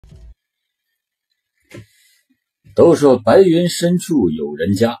都说白云深处有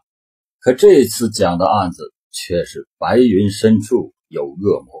人家，可这次讲的案子却是白云深处有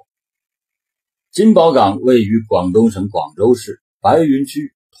恶魔。金宝岗位于广东省广州市白云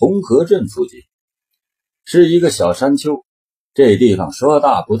区同和镇附近，是一个小山丘。这地方说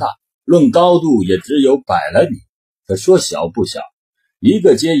大不大，论高度也只有100来米，可说小不小，一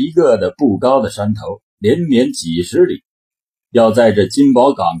个接一个的不高的山头，连绵几十里，要在这金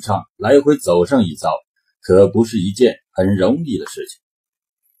宝岗上来回走上一遭，可不是一件很容易的事情。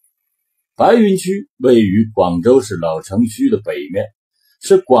白云区位于广州市老城区的北面，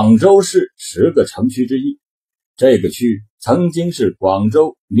是广州市10个城区之一。这个区曾经是广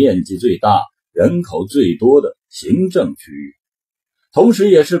州面积最大、人口最多的行政区域，同时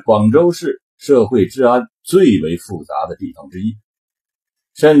也是广州市社会治安最为复杂的地方之一，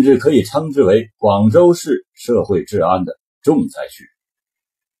甚至可以称之为广州市社会治安的重灾区。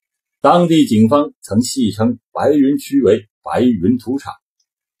当地警方曾戏称白云区为白云土场。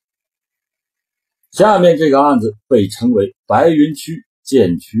下面这个案子被称为白云区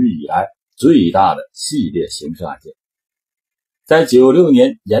建区以来最大的系列刑事案件。在96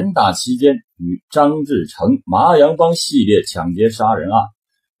年严打期间，与张志成麻阳帮系列抢劫杀人案、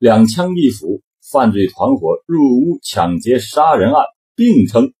两枪一斧犯罪团伙入屋抢劫杀人案并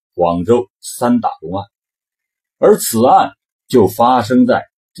称广州3大公案，而此案就发生在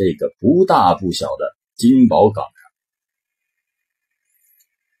这个不大不小的金宝岗上。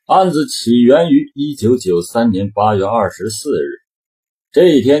案子起源于1993年8月24日，这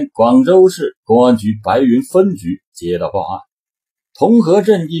一天，广州市公安局白云分局接到报案，同和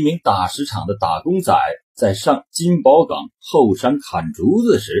镇一名大石场的打工仔在上金宝岗后山砍竹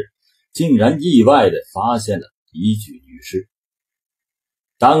子时，竟然意外地发现了一具女尸。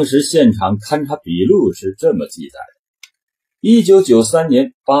当时现场勘查笔录是这么记载的：1993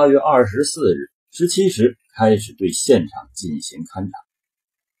年8月24日17时开始对现场进行勘查，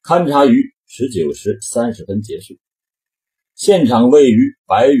勘查于19时30分结束。现场位于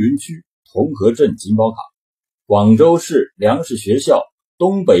白云区同和镇金宝岗，广州市粮食学校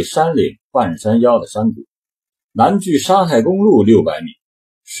东北山岭半山腰的山谷，南距沙太公路600米，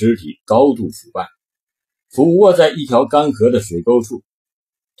尸体高度腐败，俯卧在一条干涸的水沟处，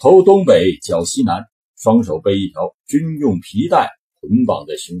头东北脚西南，双手被一条军用皮带捆绑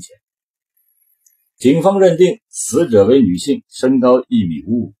在胸前。警方认定死者为女性，身高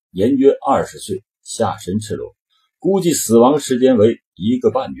1.55米，年约20岁，下身赤裸，估计死亡时间为1个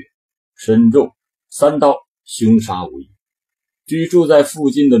半月，身中3刀，凶杀无疑。据住在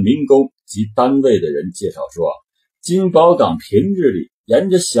附近的民工及单位的人介绍说，金宝岗平日里沿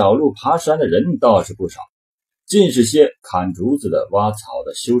着小路爬山的人倒是不少，尽是些砍竹子的、挖草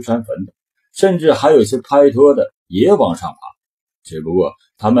的、修山坟的，甚至还有些拍拖的也往上爬，只不过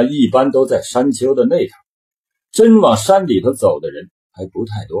他们一般都在山丘的内头，真往山里头走的人还不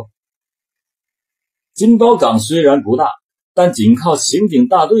太多。金宝岗虽然不大，但仅靠刑警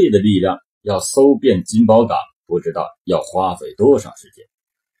大队的力量要搜遍金宝岗，不知道要花费多少时间。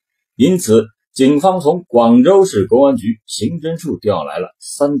因此警方从广州市公安局刑侦处调来了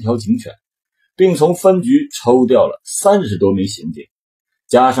3条警犬，并从分局抽调了30多名刑警，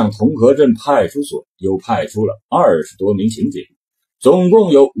加上同和镇派出所又派出了20多名刑警，总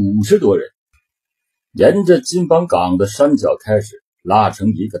共有50多人，沿着金宝岗的山脚开始拉成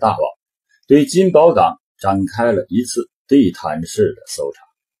一个大网，对金宝岗展开了一次地毯式的搜查。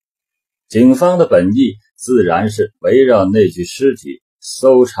警方的本意自然是围绕那具尸体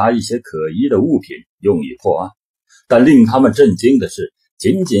搜查一些可疑的物品，用以破案。但令他们震惊的是，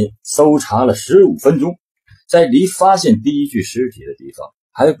仅仅搜查了15分钟，在离发现第一具尸体的地方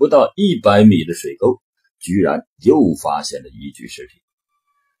还不到100米的水沟，居然又发现了一具尸体。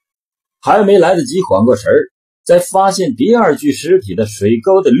还没来得及缓过神儿，在发现第2具尸体的水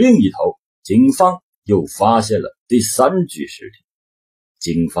沟的另一头，警方又发现了第3具尸体。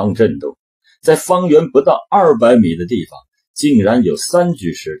警方震动，在方圆不到200米的地方竟然有3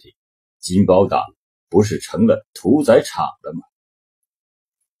具尸体，金宝岗不是成了屠宰场了吗？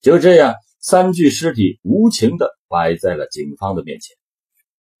就这样，3具尸体无情地摆在了警方的面前。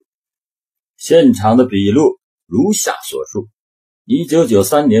现场的笔录如下所述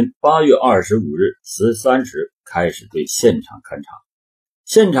：1993年8月25日13时开始对现场勘查。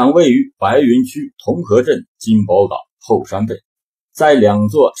现场位于白云区同和镇金宝岗后山背，在2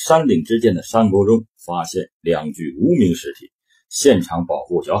座山岭之间的山沟中发现2具无名尸体，现场保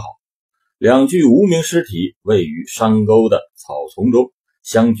护较好。2具无名尸体位于山沟的草丛中，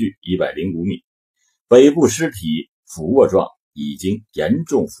相距105米。北部尸体俯卧状，已经严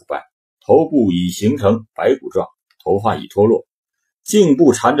重腐败，头部已形成白骨状，头发已脱落，颈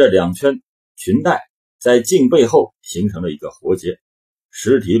部缠着2圈裙带，在颈背后形成了一个活结，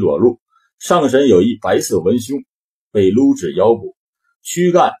尸体裸露，上身有一白色文胸，被撸至腰部，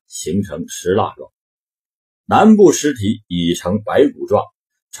躯干形成石蜡状。南部尸体已呈白骨状，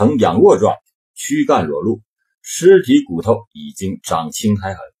呈仰卧状，躯干裸露，尸体骨头已经长青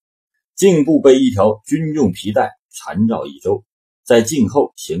苔痕，颈部被一条军用皮带缠绕一周，在颈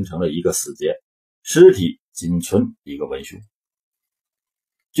后形成了一个死结，尸体仅存一个文胸。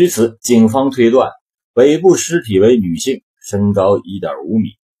据此，警方推断尾部尸体为女性，身高 1.5 米，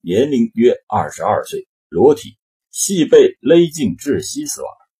年龄约22岁，裸体，系被勒颈窒息死亡，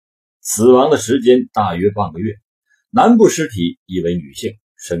死亡的时间大约半个月。南部尸体亦为女性，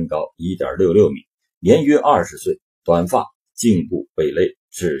身高 1.66 米，年约20岁，短发，颈部被勒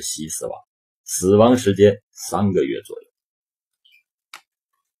窒息死亡，死亡时间3个月左右。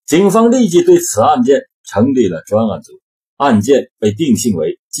警方立即对此案件成立了专案组，案件被定性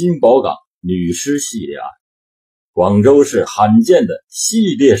为金宝岗女尸系列案。广州市罕见的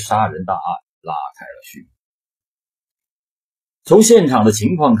系列杀人大案拉开了序幕。从现场的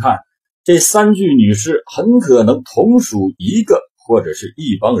情况看，这3具女尸很可能同属一个或者是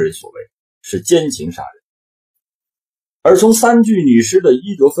一帮人所为，是奸情杀人。而从3具女尸的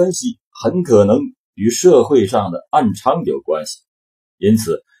衣着分析，很可能与社会上的暗娼有关系。因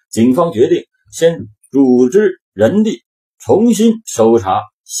此，警方决定先组织人力重新搜查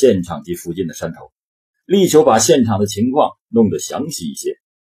现场及附近的山头，力求把现场的情况弄得详细一些。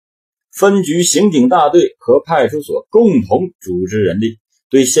分局刑警大队和派出所共同组织人力，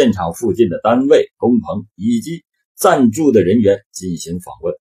对现场附近的单位、工棚以及暂住的人员进行访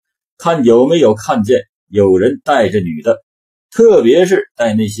问，看有没有看见有人带着女的，特别是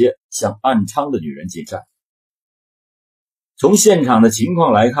带那些像暗娼的女人进山。从现场的情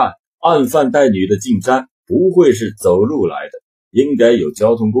况来看，案犯带女的进山不会是走路来的，应该有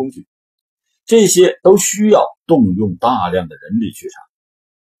交通工具，这些都需要动用大量的人力去查。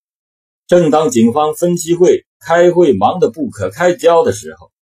正当警方分析会开会忙得不可开交的时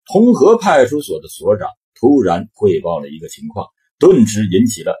候，同和派出所的所长突然汇报了一个情况，顿时引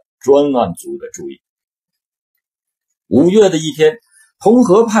起了专案组的注意。5月的一天，同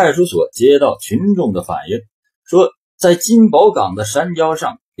和派出所接到群众的反映，说在金宝岗的山腰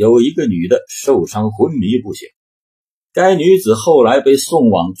上有一个女的受伤昏迷不醒，该女子后来被送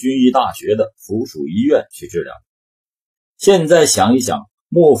往军医大学的附属医院去治疗。现在想一想，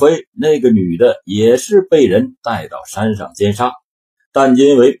莫非那个女的也是被人带到山上奸杀，但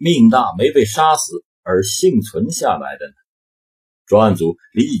因为命大没被杀死而幸存下来的呢？专案组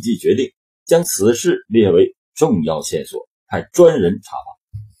立即决定将此事列为重要线索，派专人查访。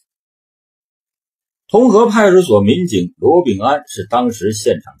同和派出所民警罗炳安是当时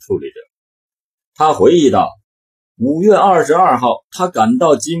现场处理者，他回忆道，5月22号，他赶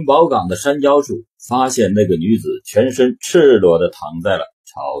到金宝岗的山腰处，发现那个女子全身赤裸地躺在了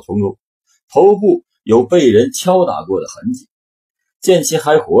草丛中，头部有被人敲打过的痕迹。见其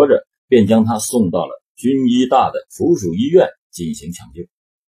还活着，便将她送到了军医大的附属医院进行抢救。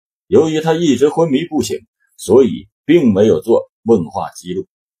由于她一直昏迷不醒，所以并没有做问话记录。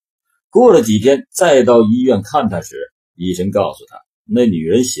过了几天，再到医院看她时，医生告诉她，那女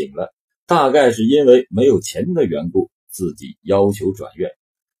人醒了，大概是因为没有钱的缘故，自己要求转院。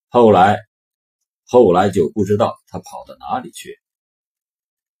后来就不知道她跑到哪里去。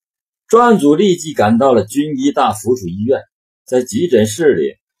专案组立即赶到了军医大附属医院，在急诊室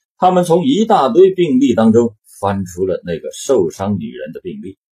里，他们从一大堆病历当中翻出了那个受伤女人的病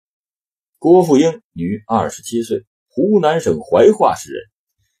历。郭富英，女，27岁，湖南省怀化市人，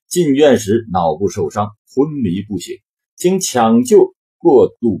进院时脑部受伤，昏迷不醒，经抢救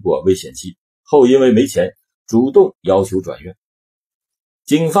度过危险期，后因为没钱，主动要求转院。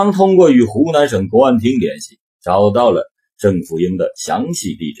警方通过与湖南省公安厅联系，找到了郑富英的详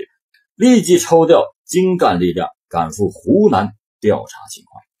细地址，立即抽调精干力量赶赴湖南调查情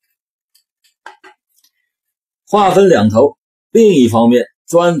况。话分两头，另一方面，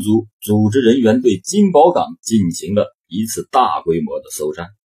专案组组织人员对金宝岗进行了一次大规模的搜山，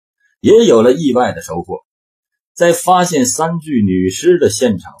也有了意外的收获。在发现3具女尸的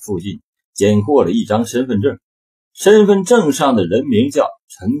现场附近，检获了一张身份证，身份证上的人名叫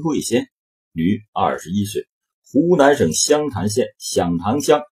陈慧仙，女，21岁，湖南省湘潭县响堂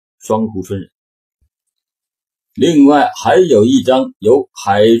乡双湖村人。另外还有一张由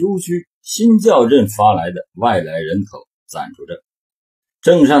海珠区新教镇发来的外来人口暂住证，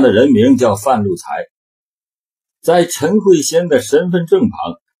证上的人名叫范路才。在陈慧仙的身份证旁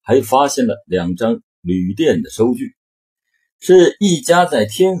还发现了2张旅店的收据，是一家在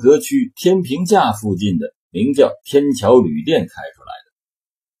天河区天平架附近的名叫天桥旅店开出来的。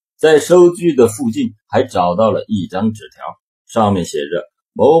在收据的附近还找到了一张纸条，上面写着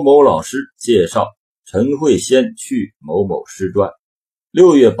某某老师介绍陈慧仙去某某师专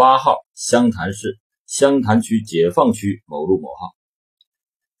，6月8号湘潭市湘潭区解放区某路某号。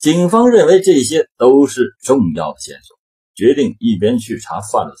警方认为这些都是重要的线索，决定一边去查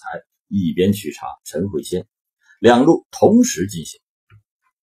范路才，一边去查陈慧仙，两路同时进行。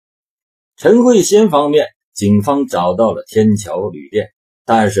陈慧仙方面，警方找到了天桥旅店，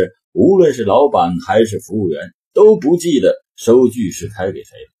但是无论是老板还是服务员都不记得收据是开给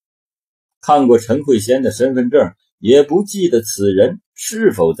谁的，看过陈慧仙的身份证，也不记得此人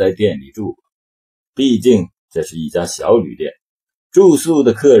是否在店里住过。毕竟这是一家小旅店，住宿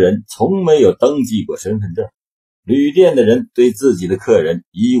的客人从没有登记过身份证，旅店的人对自己的客人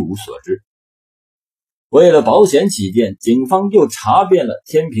一无所知。为了保险起见，警方又查遍了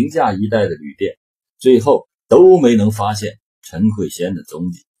天平架一带的旅店，最后都没能发现陈慧仙的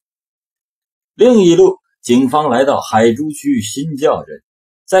踪迹。另一路，警方来到海珠区新教镇，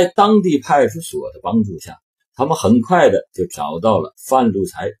在当地派出所的帮助下，他们很快的就找到了范路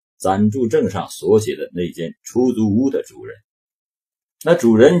才暂住证上所写的那间出租屋的主人。那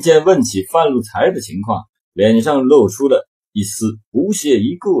主人见问起范路才的情况，脸上露出了一丝不屑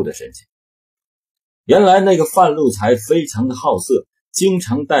一顾的神情。原来那个范路才非常的好色，经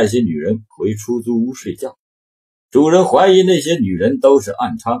常带些女人回出租屋睡觉。主人怀疑那些女人都是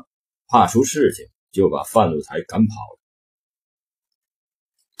暗娼，怕出事情，就把范路才赶跑了。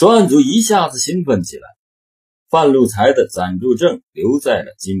专案组一下子兴奋起来，范路才的暂住证留在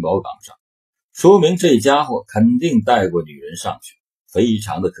了金宝岗上，说明这家伙肯定带过女人上去，非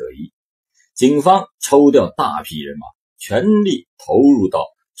常的可疑。警方抽调大批人马，全力投入到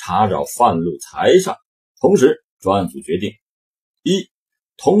查找范路才上。同时专案组决定：一、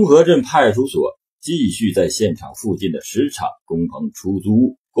同和镇派出所继续在现场附近的10厂、工棚、出租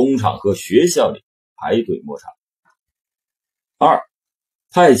屋、工厂和学校里排队摸查；二、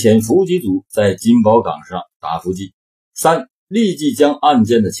派遣伏击组在金宝岗上打伏击；三、立即将案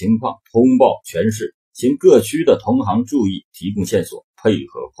件的情况通报全市，请各区的同行注意提供线索，配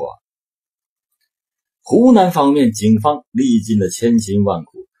合破案。湖南方面，警方历尽了千辛万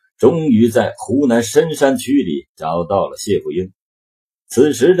苦，终于在湖南深山区里找到了谢福英。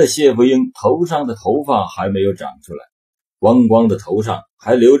此时的谢福英头上的头发还没有长出来，光光的头上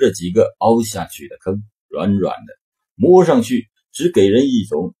还留着几个凹下去的坑，软软的，摸上去只给人一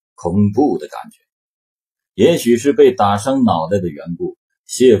种恐怖的感觉。也许是被打伤脑袋的缘故，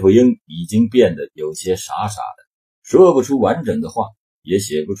谢福英已经变得有些傻傻的，说不出完整的话，也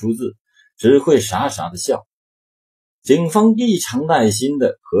写不出字，只会傻傻的笑。警方异常耐心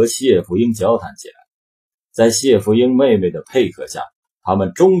地和谢福英交谈起来，在谢福英妹妹的配合下，他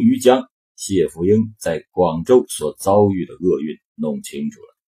们终于将谢福英在广州所遭遇的厄运弄清楚了。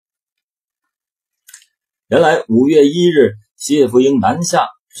原来5月1日，谢福英南下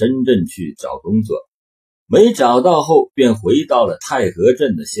深圳去找工作，没找到后便回到了太和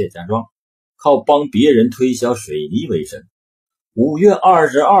镇的谢家庄，靠帮别人推销水泥为生。5月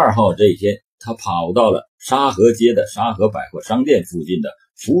22号这天，他跑到了沙河街的沙河百货商店附近的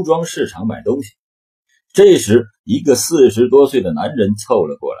服装市场买东西。这时一个40多岁的男人凑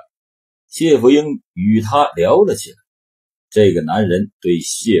了过来，谢福英与他聊了起来。这个男人对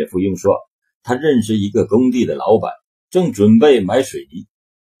谢福英说，他认识一个工地的老板，正准备买水泥。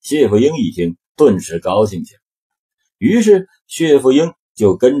谢福英一听，顿时高兴起来，于是谢福英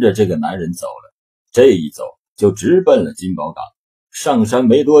就跟着这个男人走了。这一走就直奔了金宝岗。上山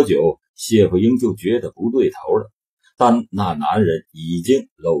没多久，谢福英就觉得不对头了，但那男人已经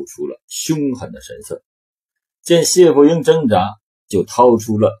露出了凶狠的神色。见谢福英挣扎，就掏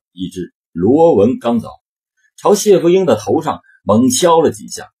出了一只螺纹钢凿，朝谢福英的头上猛敲了几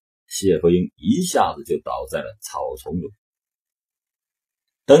下，谢福英一下子就倒在了草丛中。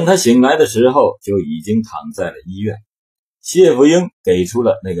等他醒来的时候，就已经躺在了医院。谢福英给出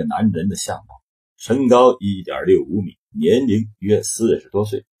了那个男人的相貌，身高 1.65 米，年龄约40多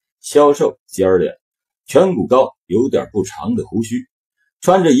岁，消瘦尖脸，颧骨高，有点不长的胡须，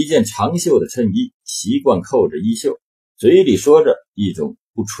穿着一件长袖的衬衣，习惯扣着衣袖，嘴里说着一种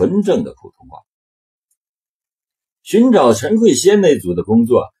不纯正的普通话。寻找陈慧仙那组的工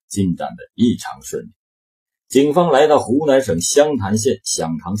作进展得异常顺利。警方来到湖南省湘潭县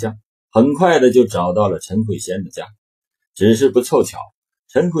响堂乡，很快的就找到了陈慧仙的家。只是不凑巧，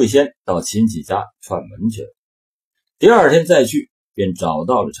陈慧仙到亲戚家串门去了。第二天再去，便找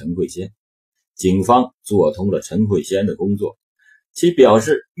到了陈慧仙。警方做通了陈慧仙的工作，其表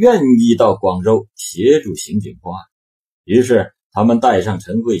示愿意到广州协助刑警破案。于是他们带上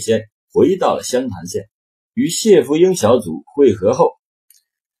陈慧仙回到了湘潭县，与谢福英小组会合后，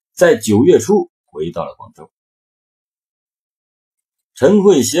在9月初回到了广州。陈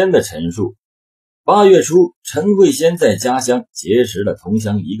慧仙的陈述：8月初，陈慧仙在家乡结识了同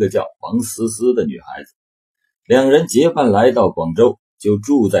乡一个叫王思思的女孩子，两人结伴来到广州，就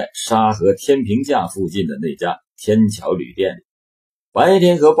住在沙河天平架附近的那家天桥旅店里。白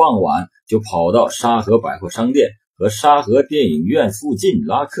天和傍晚就跑到沙河百货商店和沙河电影院附近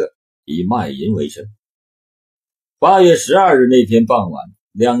拉客，以卖淫为生。8月12日那天傍晚，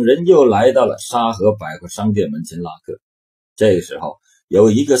两人又来到了沙河百货商店门前拉客。这个时候，有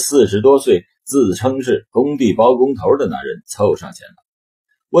一个40多岁自称是工地包工头的男人凑上前来，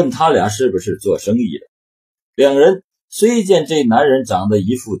问他俩是不是做生意的。两人虽见这男人长得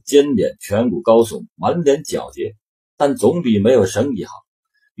一副尖脸，颧骨高耸，满脸皎洁，但总比没有生意好，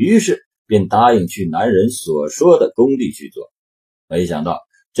于是便答应去男人所说的工地去做。没想到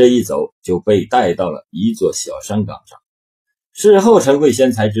这一走就被带到了一座小山岗上。事后陈慧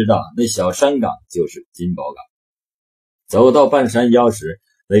仙才知道，那小山岗就是金宝岗。走到半山腰时，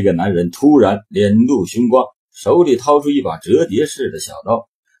那个男人突然脸露凶光，手里掏出一把折叠式的小刀，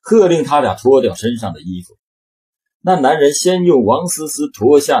喝令他俩脱掉身上的衣服。那男人先用王思思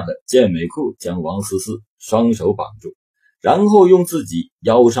脱下的健美裤将王思思双手绑住，然后用自己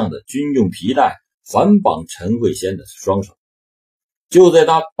腰上的军用皮带反绑陈慧仙的双手。就在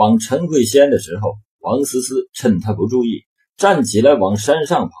他绑陈慧仙的时候，王思思趁他不注意，站起来往山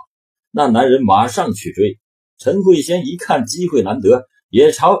上跑。那男人马上去追，陈慧仙一看机会难得，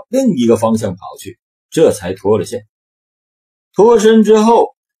也朝另一个方向跑去，这才脱了线。脱身之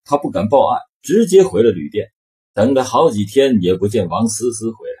后，他不敢报案，直接回了旅店。等了好几天也不见王思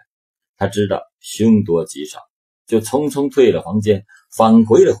思回来，他知道凶多吉少，就匆匆退了房间，返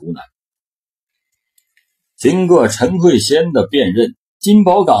回了湖南。经过陈慧仙的辨认，金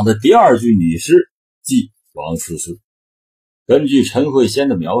宝岗的第二具女尸即王思思。根据陈慧仙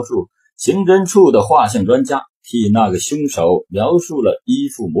的描述，刑侦处的画像专家替那个凶手描述了一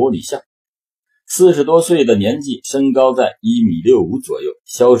副模拟像。40多岁的年纪，身高在1.65米左右，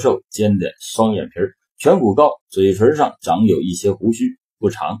消瘦，尖脸，双眼皮，颧骨高，嘴唇上长有一些胡须，不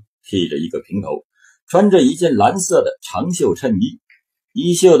长，剃着一个平头，穿着一件蓝色的长袖衬衣，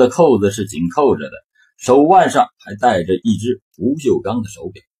衣袖的扣子是紧扣着的，手腕上还戴着一只不锈钢的手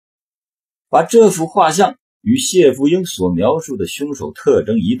表。把这幅画像与谢福英所描述的凶手特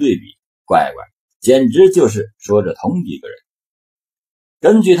征一对比，乖乖，简直就是说着同一个人。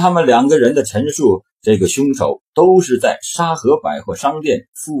根据他们两个人的陈述，这个凶手都是在沙河百货商店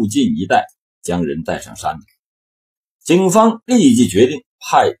附近一带将人带上山的。警方立即决定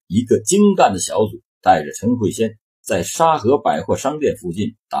派一个精干的小组带着陈慧仙在沙河百货商店附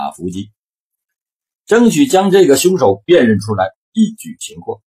近打伏击，争取将这个凶手辨认出来，一举擒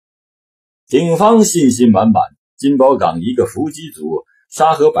获。警方信心满满，金宝岗一个伏击组，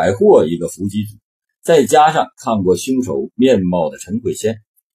沙河百货一个伏击组，再加上看过凶手面貌的陈慧仙，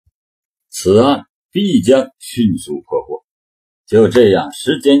此案必将迅速破获。就这样，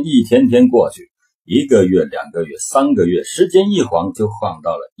时间一天天过去，1个月、2个月、3个月，时间一晃就晃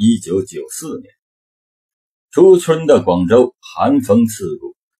到了1994年。初春的广州寒风刺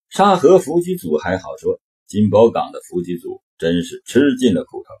骨，沙河伏击组还好说，金宝岗的伏击组真是吃尽了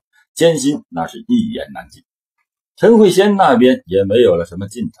苦头，艰辛那是一言难尽。陈慧仙那边也没有了什么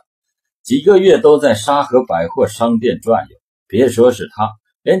劲头，几个月都在沙河百货商店转悠，别说是他，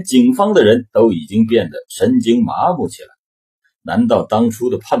连警方的人都已经变得神经麻木起来。难道当初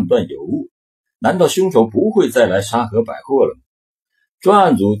的判断有误？难道凶手不会再来沙河百货了吗？专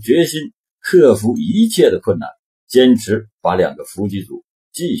案组决心克服一切的困难，坚持把2个伏击组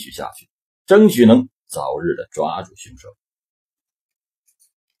继续下去，争取能早日的抓住凶手。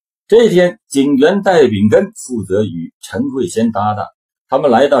这天，警员戴炳根负责与陈慧仙搭档，他们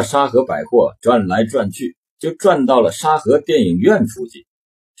来到沙河百货，转来转去，就转到了沙河电影院附近。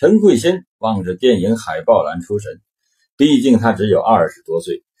陈慧仙望着电影海报栏出神，毕竟他只有20多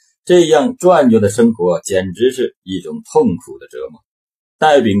岁，这样转悠的生活简直是一种痛苦的折磨。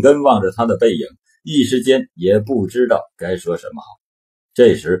戴炳根望着他的背影，一时间也不知道该说什么好。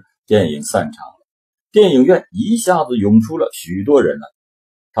这时电影散场了，电影院一下子涌出了许多人来，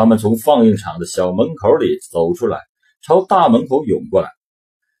他们从放映场的小门口里走出来，朝大门口涌过来。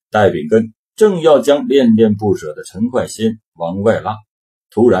戴炳根正要将恋恋不舍的陈慧仙往外拉，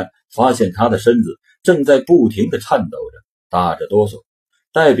突然发现他的身子正在不停地颤抖着，打着哆嗦。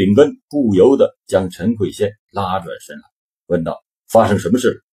戴炳根不由得将陈慧仙拉转身来，问道：发生什么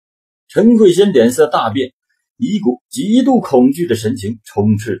事了？陈慧仙脸色大变，一股极度恐惧的神情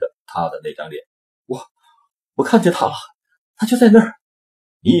充斥着他的那张脸。我看见他了，他就在那儿。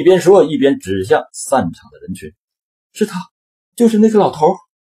一边说一边指向散场的人群。是他，就是那个老头。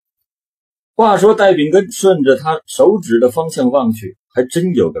话说戴秉根顺着他手指的方向望去，还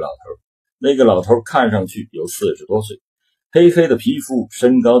真有个老头。那个老头看上去有40多岁，黑黑的皮肤，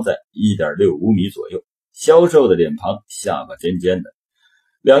身高在 1.65 米左右，消瘦的脸庞，下巴尖尖的，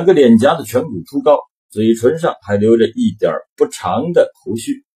两个脸颊的颧骨凸高，嘴唇上还留着一点不长的胡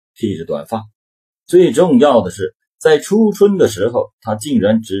须，剃着短发。最重要的是，在初春的时候，他竟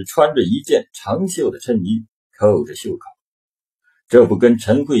然只穿着一件长袖的衬衣，扣着袖口。这不跟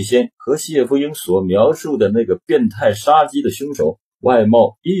陈慧仙和谢福英所描述的那个变态杀机的凶手外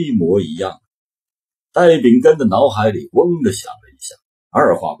貌一模一样？戴秉根的脑海里嗡地响了一下，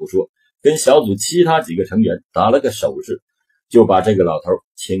二话不说，跟小组其他几个成员打了个手势，就把这个老头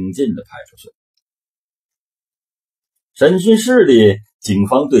请进了派出所。审讯室里，警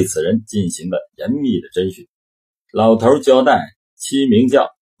方对此人进行了严密的侦讯。老头交代，其名叫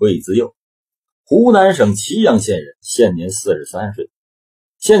桂子佑，湖南省祁阳县人，现年43岁，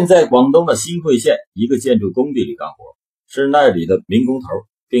现在广东的新会县一个建筑工地里干活，是那里的民工头，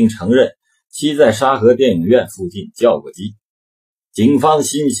并承认其在沙河电影院附近叫过鸡。警方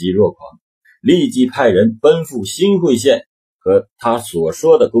欣喜若狂，立即派人奔赴新会县和他所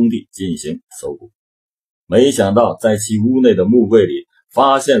说的工地进行搜捕。没想到在其屋内的木柜里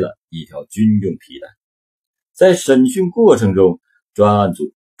发现了一条军用皮带。在审讯过程中，专案组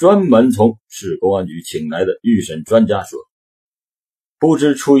专门从市公安局请来的预审专家说，不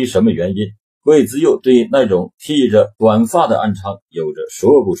知出于什么原因，桂子佑对那种剃着短发的暗娼有着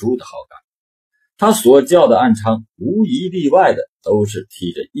说不出的好感。他所叫的暗娼无一例外的都是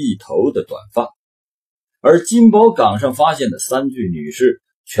剃着一头的短发，而金宝岗上发现的3具女尸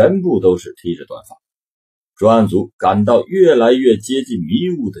全部都是剃着短发。专案组感到越来越接近迷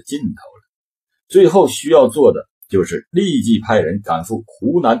雾的尽头了，最后需要做的就是立即派人赶赴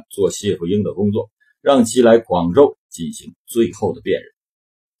湖南做谢福英的工作，让其来广州进行最后的辨认。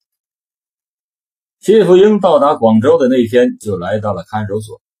谢福英到达广州的那天就来到了看守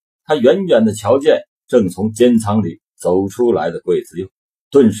所，他远远的瞧见正从监仓里走出来的桂子佑，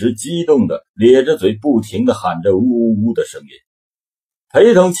顿时激动的咧着嘴，不停的喊着呜呜呜的声音。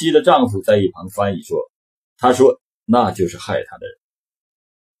陪同其的丈夫在一旁翻译说，他说那就是害他的人。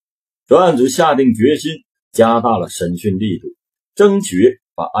专案组下定决心，加大了审讯力度，争取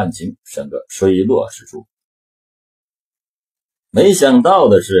把案情审个水落石出。没想到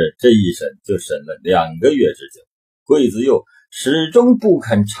的是，这一审就审了2个月之久，桂子佑始终不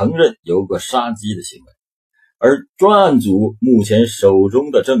肯承认有过杀鸡的行为，而专案组目前手中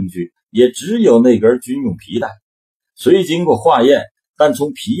的证据也只有那根军用皮带，虽经过化验，但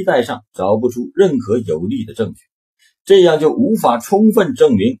从皮带上找不出任何有力的证据，这样就无法充分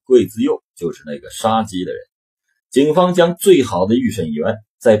证明桂子佑就是那个杀鸡的人。警方将最好的预审员，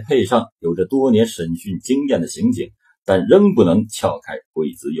再配上有着多年审讯经验的刑警，但仍不能撬开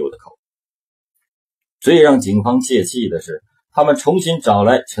桂子佑的口。最让警方泄气的是，他们重新找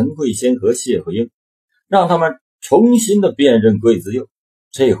来陈慧仙和谢慧英，让他们重新的辨认桂子佑。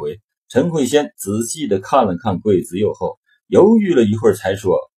这回陈慧仙仔细的看了看桂子佑后，犹豫了一会儿才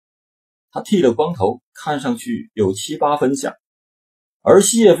说，他剃了光头，看上去有7、8分像。而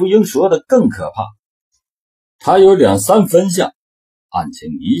谢福英说的更可怕，他有2、3分像。案情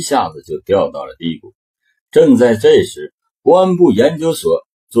一下子就掉到了低谷。正在这时，公安部研究所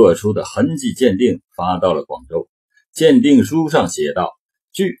做出的痕迹鉴定发到了广州。鉴定书上写道，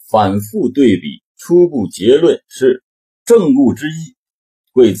据反复对比，初步结论是证物之一，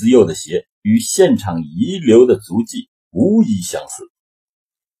桂子佑的血与现场遗留的足迹无一相似。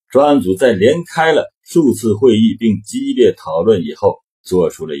专案组在连开了数次会议并激烈讨论以后，做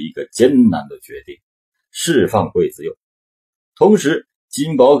出了一个艰难的决定，释放桂子佑。同时，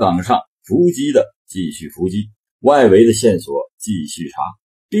金宝岗上伏击的继续伏击，外围的线索继续查，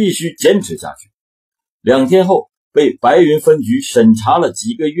必须坚持下去。2天后，被白云分局审查了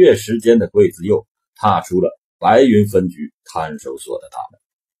几个月时间的桂子佑踏出了白云分局看守所的大门。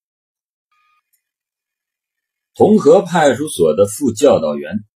同和派出所的副教导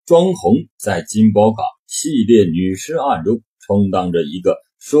员庄红在金宝岗系列女尸案中充当着一个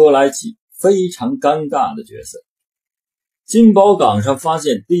说来起非常尴尬的角色。金宝岗上发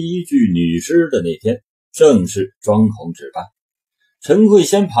现第1具女尸的那天，正是庄红值班。陈慧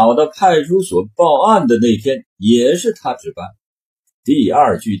仙跑到派出所报案的那天，也是他值班。第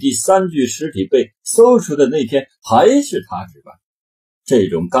2具、第3具尸体被搜出的那天，还是他值班。这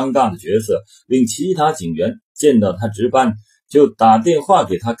种尴尬的角色令其他警员见到他值班，就打电话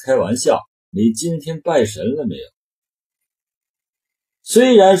给他开玩笑，你今天拜神了没有？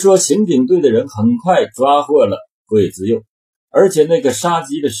虽然说刑警队的人很快抓获了桂子佑，而且那个杀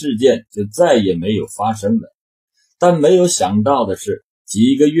鸡的事件就再也没有发生了，但没有想到的是，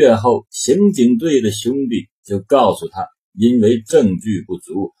几个月后，刑警队的兄弟就告诉他，因为证据不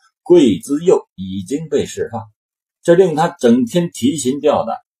足，桂子佑已经被释放。这令他整天提心吊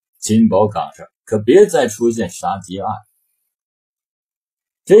胆，金宝岗上可别再出现杀鸡案。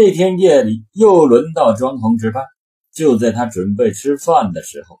这天夜里又轮到庄红值班，就在他准备吃饭的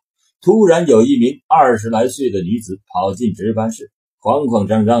时候，突然有一名20来岁的女子跑进值班室，慌慌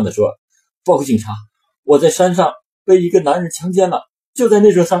张张地说：“报告警察，我在山上被一个男人强奸了，就在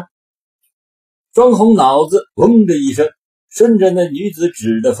那座山。”庄红脑子嗡的一声，顺着那女子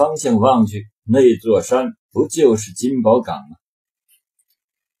指的方向望去，那座山不就是金宝岗吗？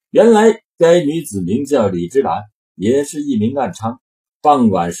原来该女子名叫李芝兰，也是一名暗娼。傍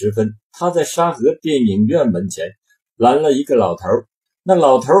晚时分，她在沙河电影院门前拦了一个老头，那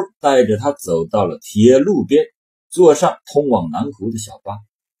老头带着她走到了铁路边，坐上通往南湖的小巴。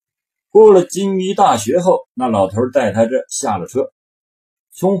过了金鱼大学后，那老头带她这下了车，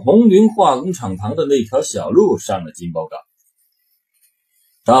从红云化工厂旁的那条小路上了金宝岗。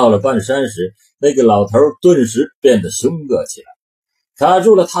到了半山时，那个老头顿时变得凶恶起来，卡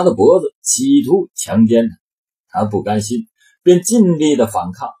住了他的脖子，企图强奸他。他不甘心，便尽力的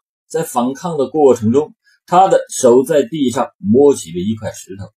反抗。在反抗的过程中，他的手在地上摸起了一块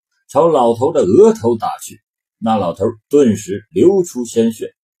石头，朝老头的额头打去。那老头顿时流出鲜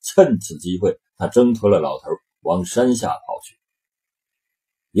血，趁此机会，他挣脱了老头，往山下跑去。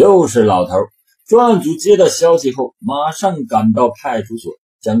又是老头，专案组接到消息后，马上赶到派出所，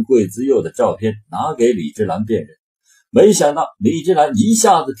将桂子佑的照片拿给李芝兰辨认。没想到李芝兰一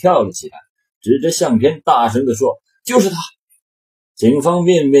下子跳了起来，指着相片大声地说：“就是他！”警方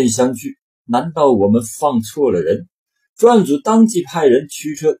面面相觑，难道我们放错了人？专案组当即派人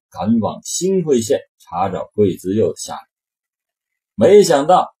驱车赶往新会县查找桂子佑的下落。没想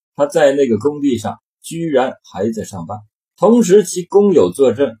到他在那个工地上居然还在上班，同时其工友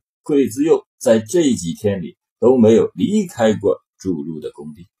作证，桂子佑在这几天里都没有离开过筑路的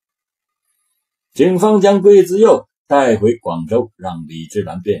工地。警方将桂子佑带回广州，让李芝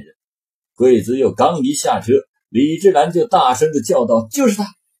兰辨认。桂子佑刚一下车，李芝兰就大声地叫道：“就是他！”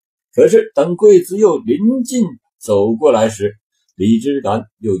可是等桂子佑临近走过来时，李芝兰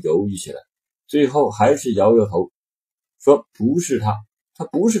又犹豫起来，最后还是摇摇头，说：“不是他，他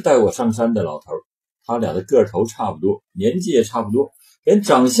不是带我上山的老头，他俩的个头差不多，年纪也差不多，连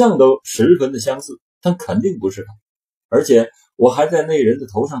长相都十分的相似，但肯定不是他。而且我还在那人的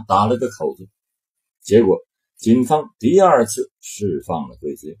头上打了个口子。”结果警方第二次释放了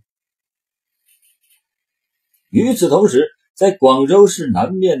桂子佑。与此同时，在广州市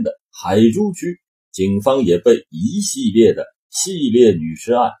南面的海珠区，警方也被一系列的系列女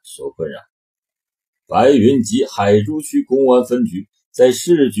尸案所困扰。白云及海珠区公安分局在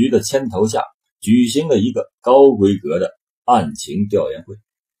市局的牵头下，举行了一个高规格的案情调研会，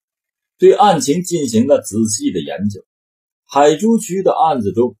对案情进行了仔细的研究。海珠区的案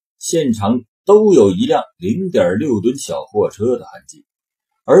子中，现场都有一辆 0.6 吨小货车的痕迹，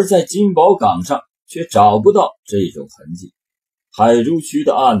而在金宝岗上却找不到这种痕迹。海珠区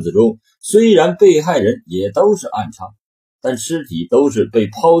的案子中，虽然被害人也都是暗娼，但尸体都是被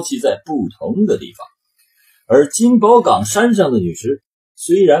抛弃在不同的地方。而金宝岗山上的女尸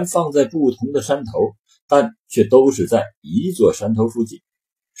虽然放在不同的山头，但却都是在一座山头附近，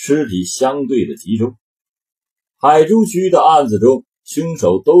尸体相对的集中。海珠区的案子中，凶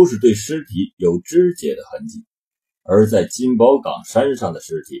手都是对尸体有肢解的痕迹，而在金宝岗山上的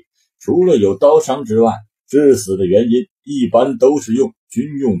尸体，除了有刀伤之外，致死的原因一般都是用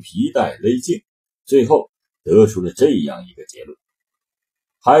军用皮带勒颈。最后得出了这样一个结论：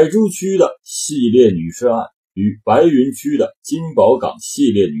海珠区的系列女尸案与白云区的金宝岗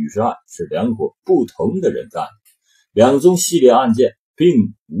系列女尸案是两伙不同的人干的，两宗系列案件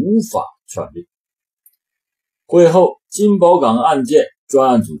并无法串并。会后，金宝岗案件专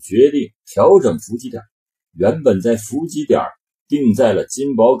案组决定调整伏击点，原本在伏击点定在了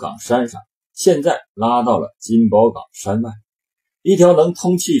金宝岗山上，现在拉到了金宝岗山外，一条能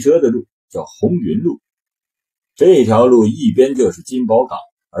通汽车的路叫红云路。这条路一边就是金宝岗，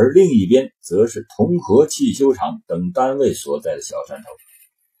而另一边则是同和汽修厂等单位所在的小山头。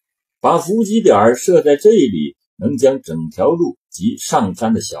把伏击点设在这里，能将整条路及上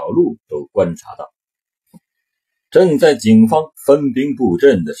山的小路都观察到。正在警方分兵布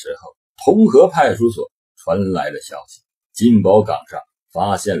阵的时候，同和派出所传来了消息，金宝岗上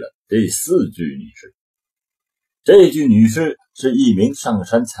发现了第4具女尸。这具女尸是一名上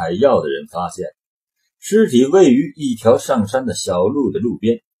山采药的人发现，尸体位于一条上山的小路的路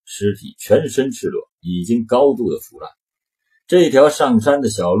边，尸体全身赤裸，已经高度的腐烂。这条上山的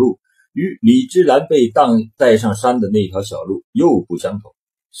小路与李芝兰被带上山的那条小路又不相同，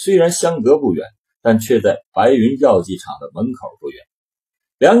虽然相隔不远，但却在白云药剂厂的门口不远，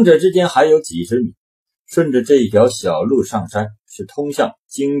两者之间还有几十米。顺着这条小路上山，是通向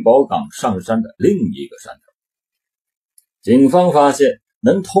金宝岗上山的另一个山头。警方发现，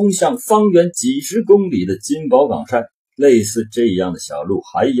能通向方圆几十公里的金宝岗山，类似这样的小路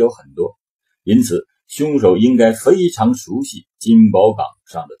还有很多，因此凶手应该非常熟悉金宝岗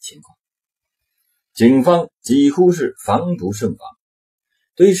上的情况。警方几乎是防不胜防。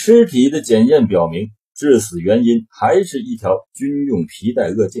对尸体的检验表明，致死原因还是一条军用皮带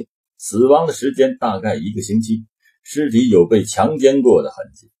扼颈，死亡的时间大概1个星期，尸体有被强奸过的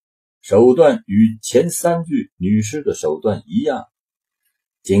痕迹，手段与前3具女尸的手段一样。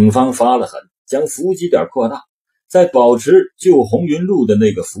警方发了狠，将伏击点扩大，在保持旧红云路的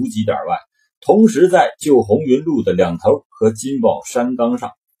那个伏击点外，同时在旧红云路的两头和金宝山岗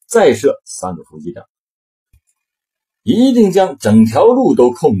上再设3个伏击点，一定将整条路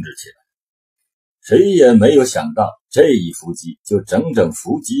都控制起来。谁也没有想到，这一伏击就整整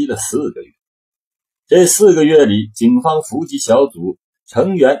伏击了4个月。这4个月里，警方伏击小组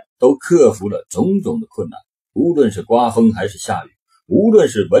成员都克服了种种的困难，无论是刮风还是下雨，无论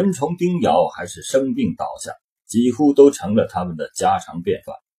是蚊虫叮咬还是生病倒下，几乎都成了他们的家常便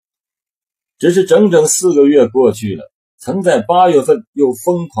饭。只是整整4个月过去了，曾在8月份又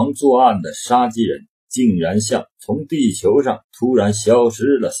疯狂作案的杀鸡人，竟然像从地球上突然消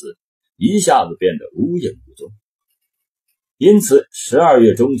失了似的，一下子变得无影无踪。因此12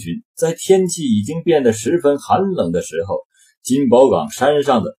月中旬，在天气已经变得十分寒冷的时候，金宝岗山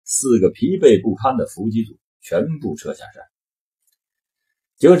上的4个疲惫不堪的伏击组全部撤下山。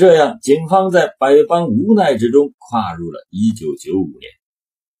就这样，警方在百般无奈之中跨入了1995年。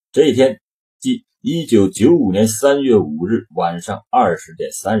这一天，即1995年3月5日晚上20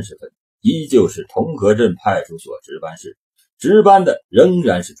点30分，依旧是同和镇派出所值班室，值班的仍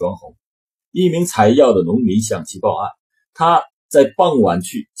然是庄红。一名采药的农民向其报案，他在傍晚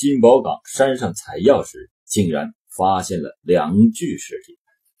去金宝岗山上采药时，竟然发现了2具尸体。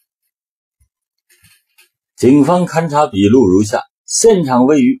警方勘查笔录如下：现场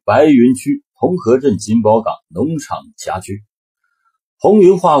位于白云区同和镇金宝岗农场辖区，红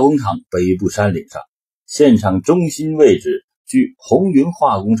云化工厂北部山岭上，现场中心位置距红云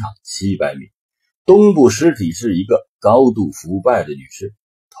化工厂700米。东部尸体是一个高度腐败的女尸，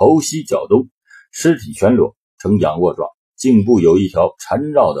头西脚东，尸体全裸，呈仰卧状，颈部有一条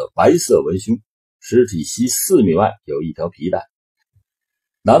缠绕的白色文胸，尸体西4米外有一条皮带。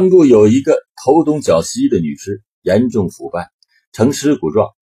南部有一个头东脚西的女尸，严重腐败，呈尸骨状，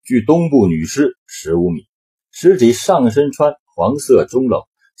距东部女尸15米。尸体上身穿黄色中篓，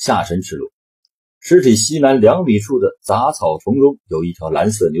下身赤裸。尸体西南2米处的杂草丛中有一条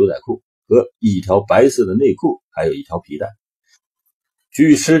蓝色牛仔裤和一条白色的内裤，还有一条皮带。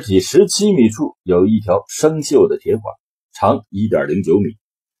距尸体17米处有一条生锈的铁管，长 1.09 米。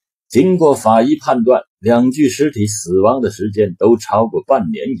经过法医判断，2具尸体死亡的时间都超过半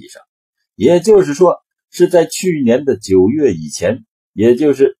年以上，也就是说是在去年的9月以前，也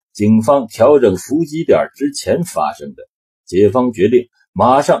就是警方调整伏击点之前发生的。警方决定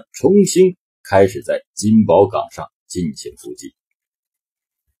马上重新开始在金宝岗上进行伏击。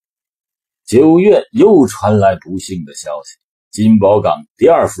9月又传来不幸的消息，金宝岗第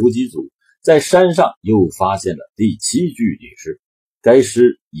2伏击组在山上又发现了第7具女尸，该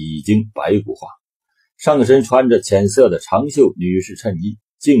尸已经白骨化，上身穿着浅色的长袖女士衬衣，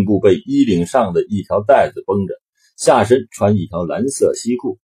颈部被衣领上的一条带子绷着，下身穿一条蓝色西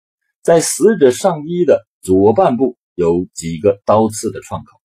裤。在死者上衣的左半部有几个刀刺的创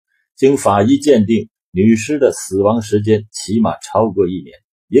口。经法医鉴定，女尸的死亡时间起码超过1年，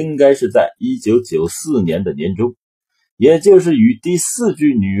应该是在1994年的年中，也就是与第4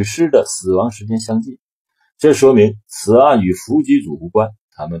具女尸的死亡时间相近。这说明此案与伏击组无关，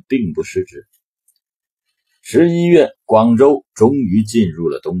他们并不失职。11月，广州终于进入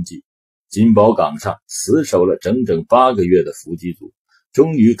了冬季，金宝岗上死守了整整8个月的伏击组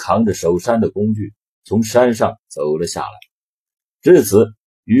终于扛着守山的工具从山上走了下来。至此，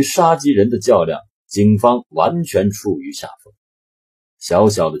与杀鸡人的较量，警方完全处于下风。小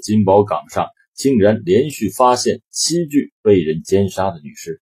小的金宝岗上竟然连续发现7具被人奸杀的女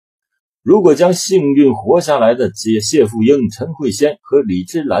尸。如果将幸运活下来的谢富英、陈慧仙和李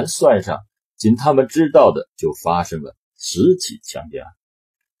芝兰算上，仅他们知道的就发生了10起强奸案。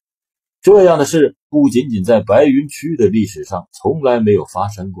这样的事不仅仅在白云区的历史上从来没有发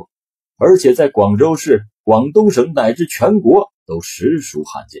生过，而且在广州市、广东省乃至全国都实属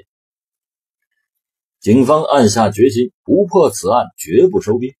罕见。警方暗下决心，不破此案绝不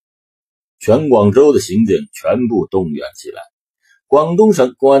收兵。全广州的刑警全部动员起来。广东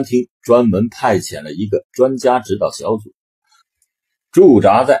省公安厅专门派遣了一个专家指导小组，驻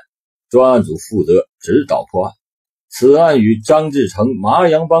扎在专案组，负责指导破案。此案与张志成麻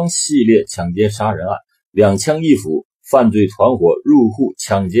阳帮系列抢劫杀人案、两枪一斧犯罪团伙入户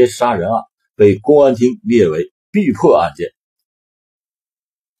抢劫杀人案被公安厅列为必破案件。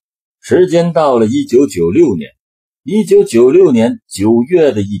时间到了1996年，1996年9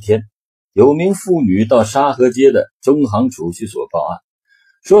月的一天，有名妇女到沙河街的中行储蓄所报案，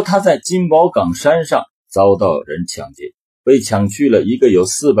说她在金宝岗山上遭到人抢劫，被抢去了一个有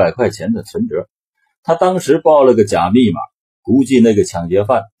400块钱的存折。她当时报了个假密码，估计那个抢劫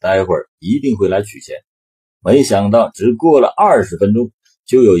犯待会儿一定会来取钱。没想到只过了20分钟，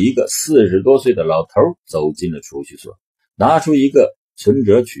就有一个40多岁的老头走进了储蓄所，拿出一个存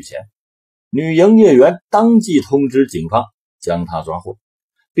折取钱。女营业员当即通知警方将他抓获，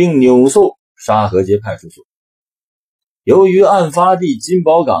并扭送沙河街派出所。由于案发地金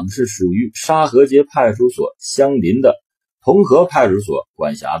宝岗是属于沙河街派出所相邻的同和派出所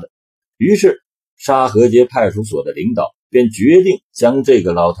管辖的，于是沙河街派出所的领导便决定将这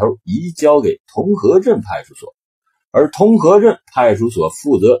个老头移交给同和镇派出所，而同和镇派出所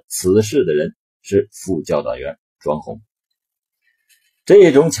负责此事的人是副教导员庄红。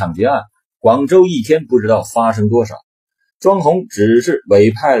这种抢劫案广州一天不知道发生多少，庄红只是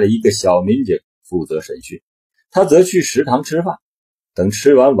委派了一个小民警负责审讯，他则去食堂吃饭。等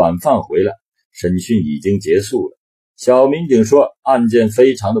吃完晚饭回来，审讯已经结束了。小民警说案件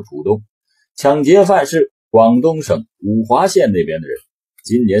非常的普通，抢劫犯是广东省五华县那边的人，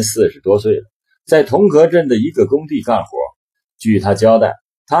今年40多岁了，在同和镇的一个工地干活。据他交代，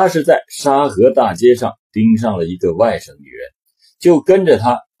他是在沙河大街上盯上了一个外省女人，就跟着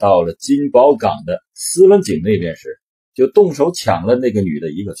他到了金宝岗的思文井那边时，就动手抢了那个女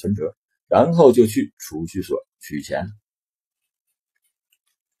的一个存折，然后就去储蓄所取钱。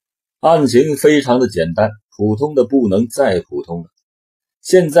案情非常的简单，普通的不能再普通了。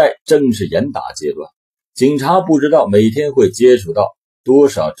现在正是严打阶段，警察不知道每天会接触到多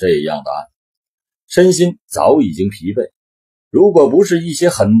少这样的案子，身心早已经疲惫。如果不是一些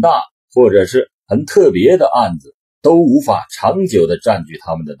很大或者是很特别的案子，都无法长久地占据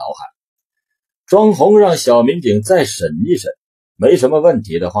他们的脑海。庄红让小民警再审一审，没什么问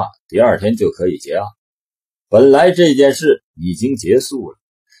题的话，第二天就可以结案。本来这件事已经结束了，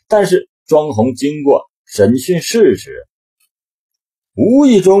但是庄红经过审讯室时，无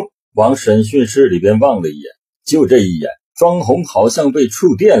意中往审讯室里边望了一眼，就这一眼，庄红好像被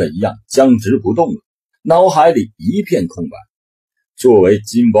触电了一样，僵直不动了，脑海里一片空白。作为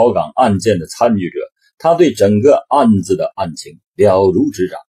金宝岗案件的参与者，他对整个案子的案情了如指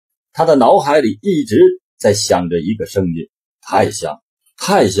掌，他的脑海里一直在想着一个声音：太像，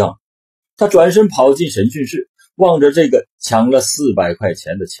太像。他转身跑进审讯室，望着这个抢了400块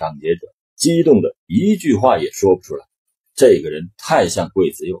钱的抢劫者，激动的一句话也说不出来。这个人太像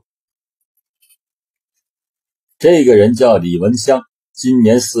桂子佑。这个人叫李文香，今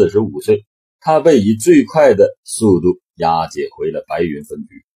年45岁，他被以最快的速度押解回了白云分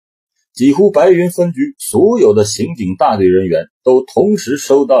局。几乎白云分局所有的刑警大队人员都同时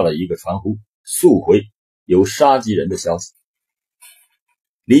收到了一个传呼，速回有杀鸡人的消息。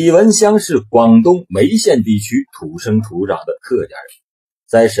李文香是广东梅县地区土生土长的客家人，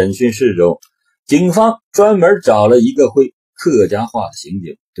在审讯室中，警方专门找了一个会客家话的刑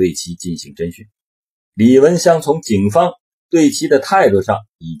警对其进行侦讯。李文香从警方对其的态度上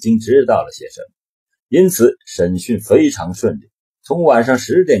已经知道了些什么，因此审讯非常顺利。从晚上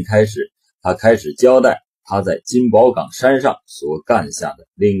10点开始，他开始交代他在金宝岗山上所干下的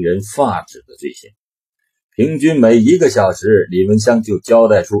令人发指的罪行。平均每1个小时，李文香就交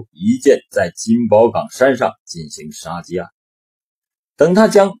代出一件在金宝岗山上进行杀鸡案。等他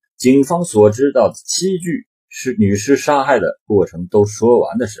将警方所知道的7具女尸杀害的过程都说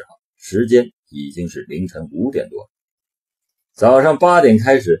完的时候，时间已经是凌晨5点多。早上8点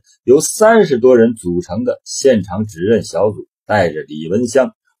开始，由30多人组成的现场指认小组带着李文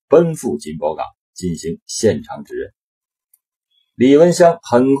香奔赴金宝岗进行现场指认。李文香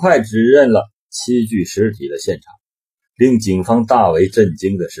很快指认了7具尸体的现场。令警方大为震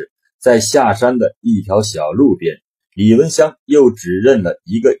惊的是，在下山的一条小路边，李文香又指认了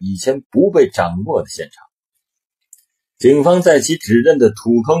一个以前不被掌握的现场。警方在其指认的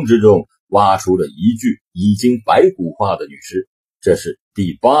土坑之中挖出了一具已经白骨化的女尸，这是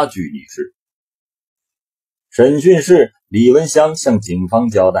第8具女尸。审讯室，李文香向警方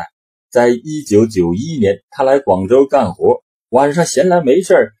交代，在1991年他来广州干活，晚上闲来没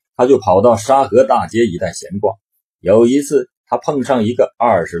事他就跑到沙河大街一带闲逛。有一次他碰上一个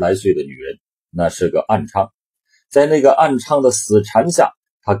20来岁的女人，那是个暗娼。在那个暗娼的死缠下，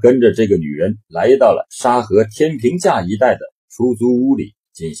他跟着这个女人来到了沙河天平架一带的出租屋里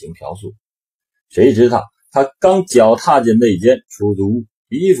进行嫖宿。谁知道他刚脚踏进那间出租屋，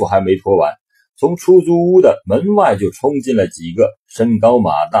衣服还没脱完，从出租屋的门外就冲进来几个身高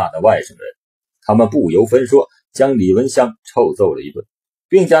马大的外省人。他们不由分说将李文香臭揍了一顿，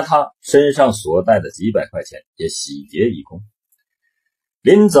并将他身上所带的几百块钱也洗劫一空。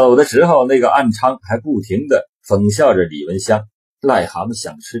临走的时候，那个暗娼还不停地讽笑着李文香，癞蛤蟆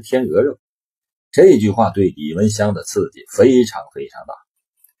想吃天鹅肉。这句话对李文香的刺激非常非常大。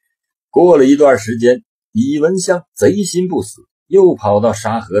过了一段时间，李文香贼心不死，又跑到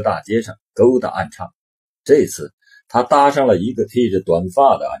沙河大街上勾搭暗娼。这次他搭上了一个剃着短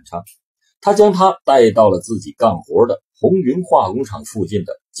发的暗娼，他将他带到了自己干活的红云化工厂附近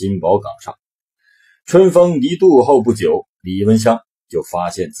的金宝岗上。春风一度后不久，李文香就发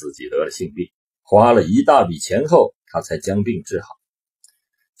现自己得了性病，花了一大笔钱后，他才将病治好。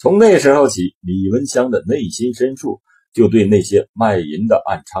从那时候起，李文香的内心深处就对那些卖淫的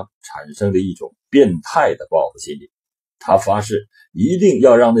暗娼产生了一种变态的报复心理。他发誓一定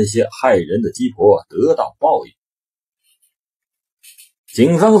要让那些害人的鸡婆得到报应。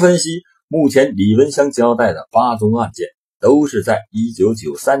警方分析，目前李文香交代的8宗案件都是在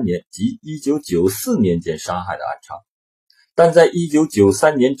1993年及1994年间杀害的暗娼。但在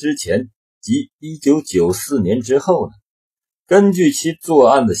1993年之前及1994年之后呢？根据其作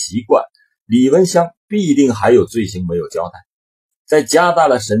案的习惯，李文香必定还有罪行没有交代。在加大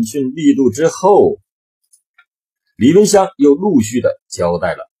了审讯力度之后，李文香又陆续的交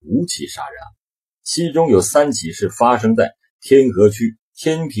代了5起杀人案，其中有3起是发生在天河区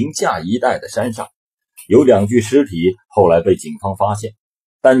天平架一带的山上，有2具尸体后来被警方发现，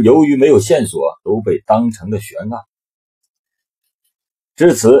但由于没有线索，都被当成了悬案。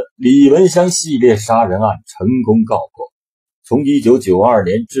至此，李文香系列杀人案成功告破。从1992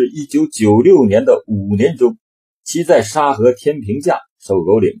年至1996年的5年中，其在沙河天平架、瘦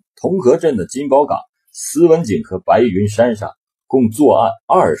狗岭、同河镇的金宝岗、思文井和白云山上共作案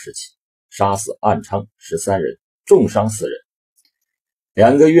20起，杀死暗娼13人，重伤4人。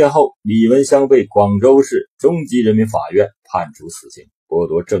2个月后，李文香被广州市中级人民法院判处死刑，剥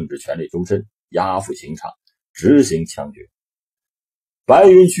夺政治权利终身，押赴刑场执行枪决。白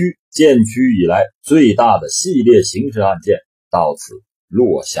云区建区以来最大的系列刑事案件到此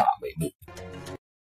落下帷幕。